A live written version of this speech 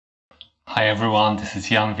Hi everyone, this is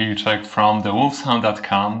Jan Wilczek from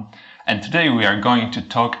thewolfshound.com, and today we are going to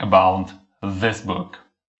talk about this book.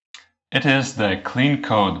 It is The Clean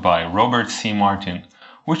Code by Robert C. Martin,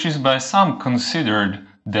 which is by some considered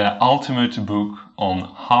the ultimate book on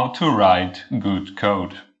how to write good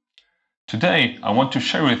code. Today I want to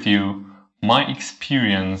share with you my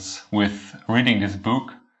experience with reading this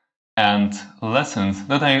book and lessons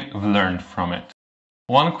that I've learned from it.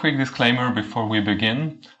 One quick disclaimer before we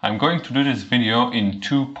begin. I'm going to do this video in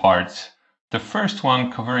two parts. The first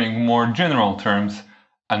one covering more general terms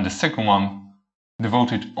and the second one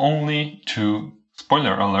devoted only to,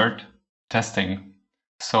 spoiler alert, testing.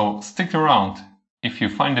 So stick around if you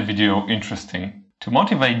find the video interesting. To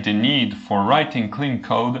motivate the need for writing clean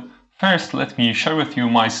code, first let me share with you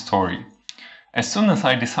my story. As soon as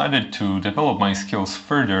I decided to develop my skills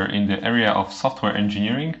further in the area of software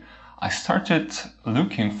engineering, I started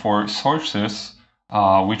looking for sources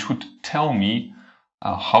which would tell me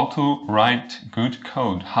how to write good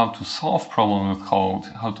code, how to solve problems with code,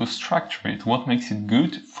 how to structure it, what makes it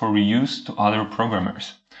good for reuse to other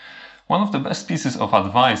programmers. One of the best pieces of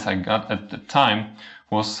advice I got at the time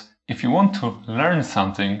was, if you want to learn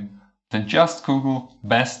something, then just Google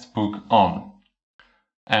best book on.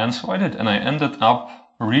 And so I did, and I ended up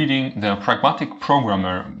reading The Pragmatic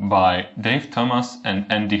Programmer by Dave Thomas and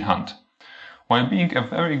Andy Hunt. While being a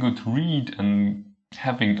very good read and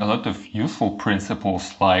having a lot of useful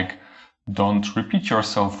principles like don't repeat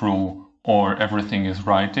yourself rule or everything is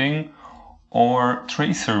writing or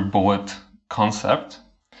tracer bullet concept,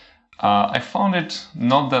 I found it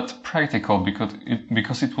not that practical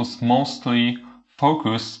because it was mostly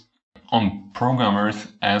focused on programmers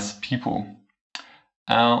as people.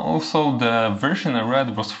 Also, the version I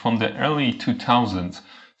read was from the early 2000s,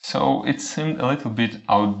 so it seemed a little bit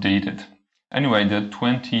outdated. Anyway, the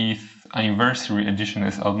 20th anniversary edition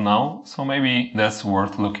is out now, so maybe that's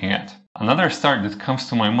worth looking at. Another start that comes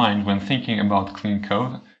to my mind when thinking about clean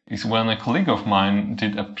code is when a colleague of mine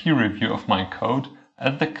did a peer review of my code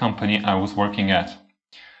at the company I was working at.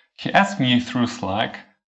 He asked me through Slack,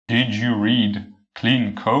 "Did you read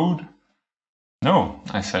clean code?" "No,"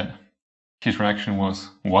 I said. His reaction was,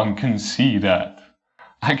 "One can see that."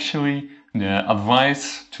 Actually, the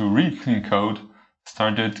advice to read clean code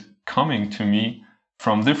started coming to me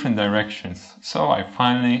from different directions, so I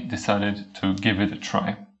finally decided to give it a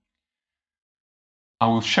try. I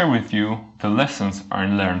will share with you the lessons I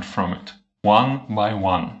learned from it, one by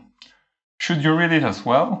one. Should you read it as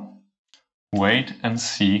well? Wait and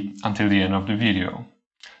see until the end of the video.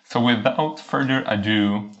 So without further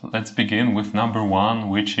ado, let's begin with number one,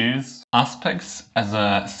 which is aspects as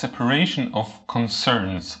a separation of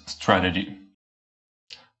concerns strategy.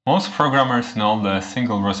 Most programmers know the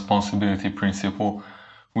single responsibility principle,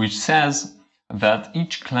 which says that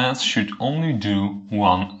each class should only do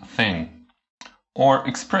one thing. Or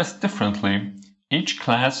expressed differently, each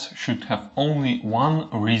class should have only one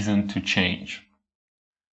reason to change.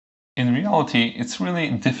 In reality, it's really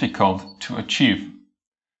difficult to achieve,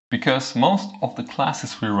 because most of the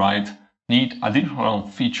classes we write need additional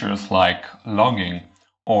features like logging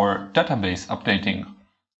or database updating.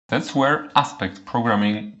 That's where aspect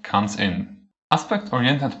programming comes in.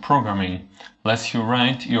 Aspect-oriented programming lets you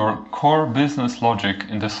write your core business logic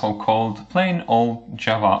in the so-called plain old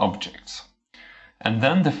Java objects, and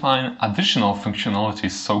then define additional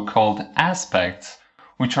functionalities, so-called aspects,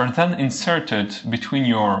 which are then inserted between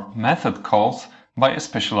your method calls by a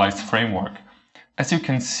specialized framework. As you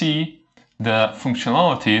can see, the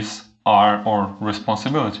functionalities or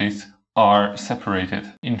responsibilities are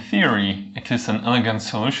separated. In theory, it is an elegant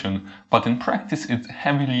solution, but in practice it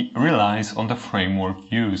heavily relies on the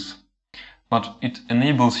framework use. But it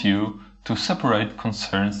enables you to separate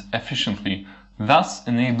concerns efficiently, thus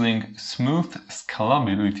enabling smooth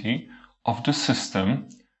scalability of the system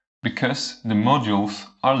because the modules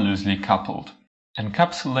are loosely coupled.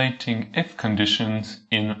 Encapsulating if conditions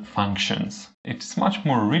in functions. It's much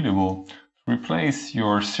more readable to replace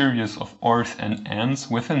your series of ors and ands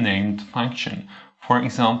with a named function. For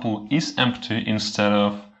example, isEmpty instead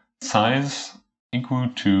of size equal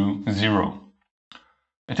to 0.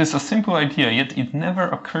 It is a simple idea, yet it never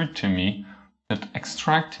occurred to me that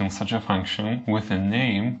extracting such a function with a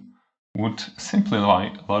name would simplify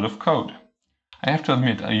a lot of code. I have to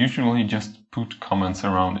admit, I usually just put comments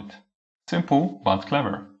around it. Simple but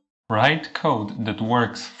clever. Write code that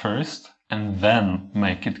works first and then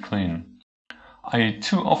make it clean. I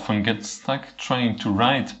too often get stuck trying to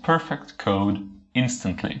write perfect code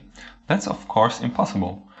instantly. That's of course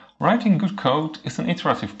impossible. Writing good code is an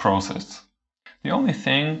iterative process. The only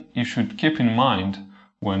thing you should keep in mind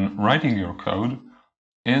when writing your code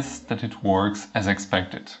is that it works as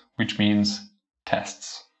expected, which means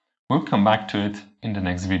tests. We'll come back to it in the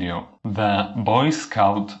next video. The Boy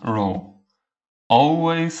Scout rule.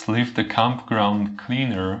 Always leave the campground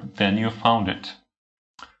cleaner than you found it.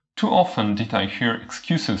 Too often did I hear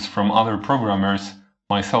excuses from other programmers,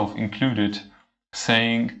 myself included,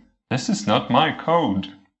 saying, "This is not my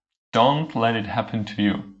code." Don't let it happen to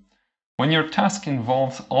you. When your task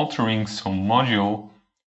involves altering some module,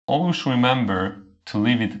 always remember to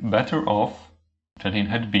leave it better off than it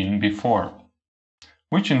had been before,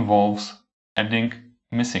 which involves adding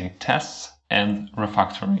missing tests and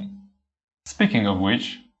refactoring. Speaking of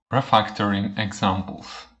which, refactoring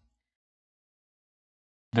examples.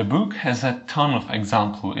 The book has a ton of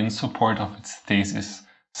examples in support of its thesis,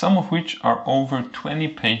 some of which are over 20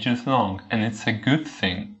 pages long, and it's a good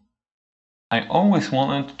thing. I always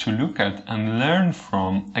wanted to look at and learn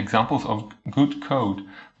from examples of good code,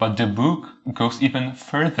 but the book goes even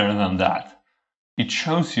further than that. It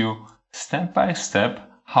shows you step by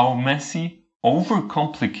step how messy,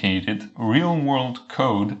 overcomplicated real-world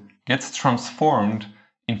code gets transformed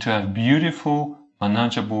into a beautiful,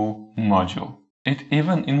 manageable module. It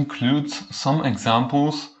even includes some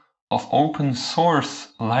examples of open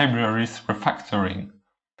source libraries refactoring.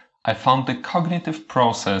 I found the cognitive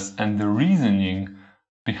process and the reasoning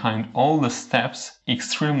behind all the steps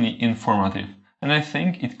extremely informative, and I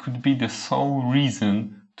think it could be the sole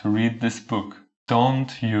reason to read this book.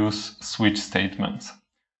 Don't use switch statements.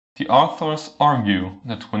 The authors argue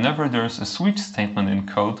that whenever there's a switch statement in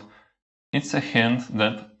code, it's a hint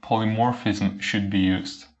that polymorphism should be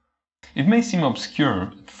used. It may seem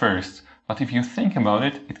obscure at first, but if you think about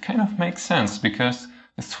it, it kind of makes sense because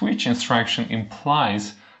a switch instruction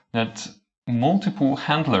implies that multiple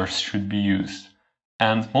handlers should be used,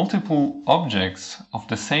 and multiple objects of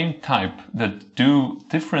the same type that do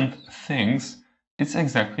different things is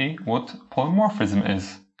exactly what polymorphism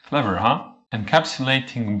is. Clever, huh?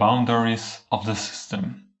 Encapsulating boundaries of the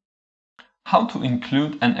system. How to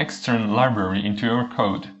include an external library into your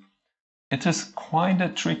code. It is quite a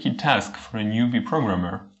tricky task for a newbie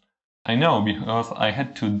programmer. I know because I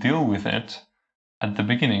had to deal with it at the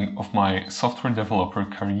beginning of my software developer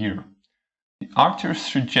career. The authors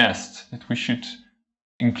suggest that we should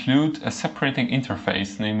include a separating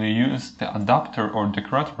interface, namely use the adapter or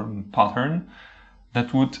decorator pattern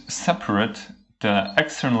that would separate the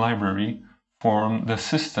external library from the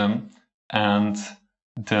system and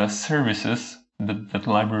the services that that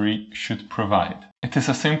library should provide. It is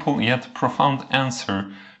a simple yet profound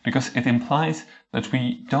answer because it implies that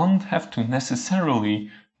we don't have to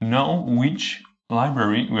necessarily know which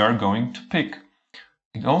library we are going to pick.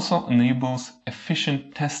 It also enables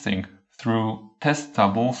efficient testing through test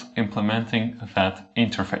tables implementing that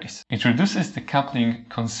interface. It reduces the coupling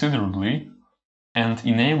considerably and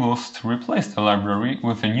enables to replace the library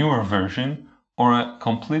with a newer version or a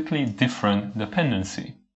completely different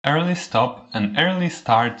dependency. Early stop and early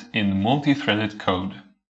start in multi-threaded code.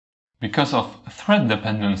 Because of thread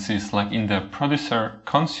dependencies like in the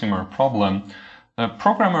producer-consumer problem, the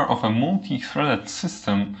programmer of a multi-threaded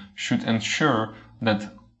system should ensure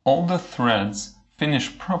that all the threads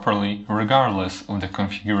finish properly regardless of the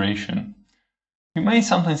configuration. You may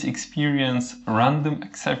sometimes experience random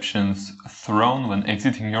exceptions thrown when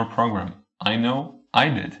exiting your program. I know I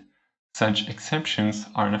did. Such exceptions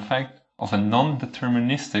are an effect of a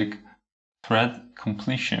non-deterministic thread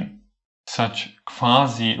completion. Such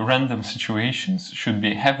quasi-random situations should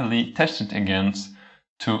be heavily tested against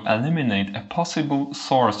to eliminate a possible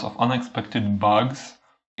source of unexpected bugs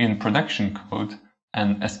in production code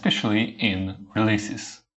and especially in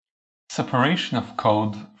releases. Separation of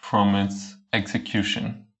code from its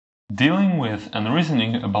execution. Dealing with and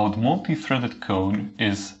reasoning about multi-threaded code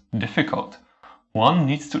is difficult. One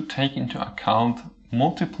needs to take into account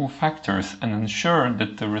multiple factors and ensure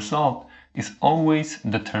that the result is always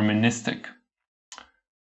deterministic.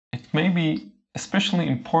 It may be especially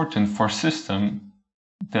important for a system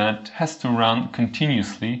that has to run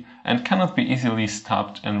continuously and cannot be easily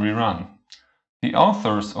stopped and rerun. The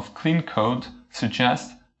authors of clean code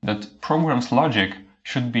suggest that program's logic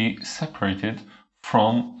should be separated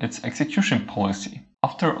from its execution policy.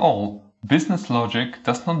 After all, business logic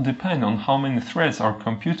does not depend on how many threads or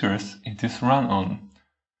computers it is run on.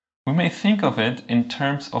 We may think of it in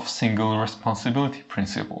terms of single responsibility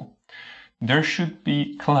principle. There should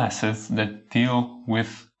be classes that deal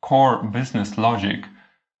with core business logic,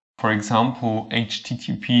 for example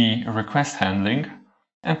HTTP request handling,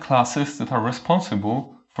 and classes that are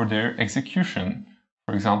responsible for their execution,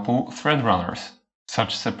 for example thread runners.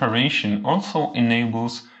 Such separation also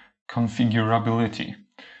enables configurability,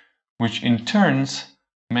 which in turn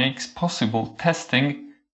makes possible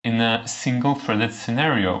testing in a single-threaded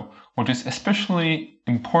scenario, which is especially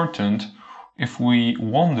important if we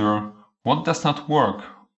wonder what does not work,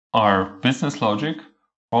 our business logic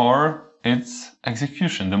or its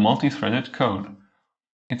execution, the multi-threaded code.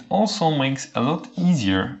 It also makes it a lot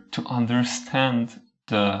easier to understand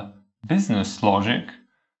the business logic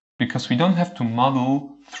because we don't have to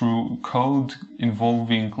muddle through code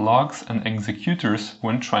involving logs and executors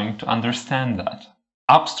when trying to understand that.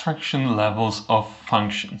 Abstraction levels of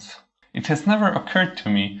functions. It has never occurred to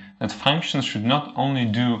me that functions should not only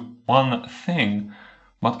do one thing,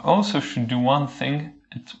 but also should do one thing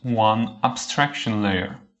at one abstraction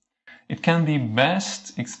layer. It can be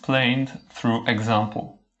best explained through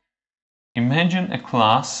example. Imagine a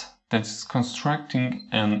class that is constructing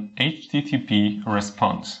an HTTP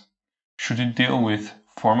response. Should it deal with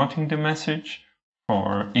formatting the message,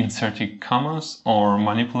 or inserting commas, or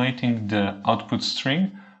manipulating the output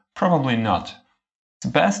string? Probably not.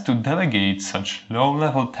 It's best to delegate such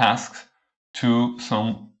low-level tasks to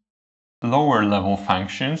some lower-level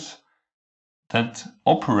functions that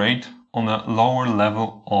operate on a lower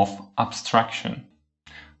level of abstraction.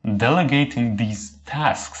 Delegating these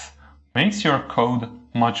tasks makes your code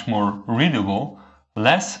much more readable,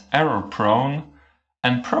 less error-prone,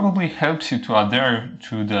 and probably helps you to adhere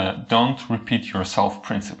to the don't repeat yourself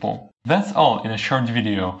principle. That's all in a short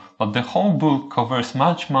video, but the whole book covers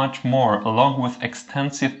much more along with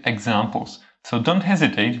extensive examples, so don't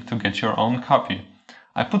hesitate to get your own copy.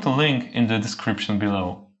 I put a link in the description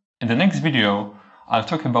below. In the next video, I'll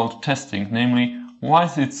talk about testing, namely, why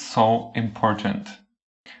is it so important?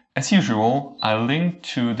 As usual, I'll link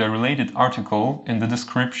to the related article in the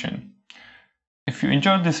description. If you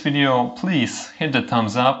enjoyed this video, please hit the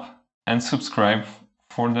thumbs up and subscribe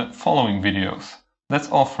for the following videos. That's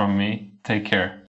all from me. Take care.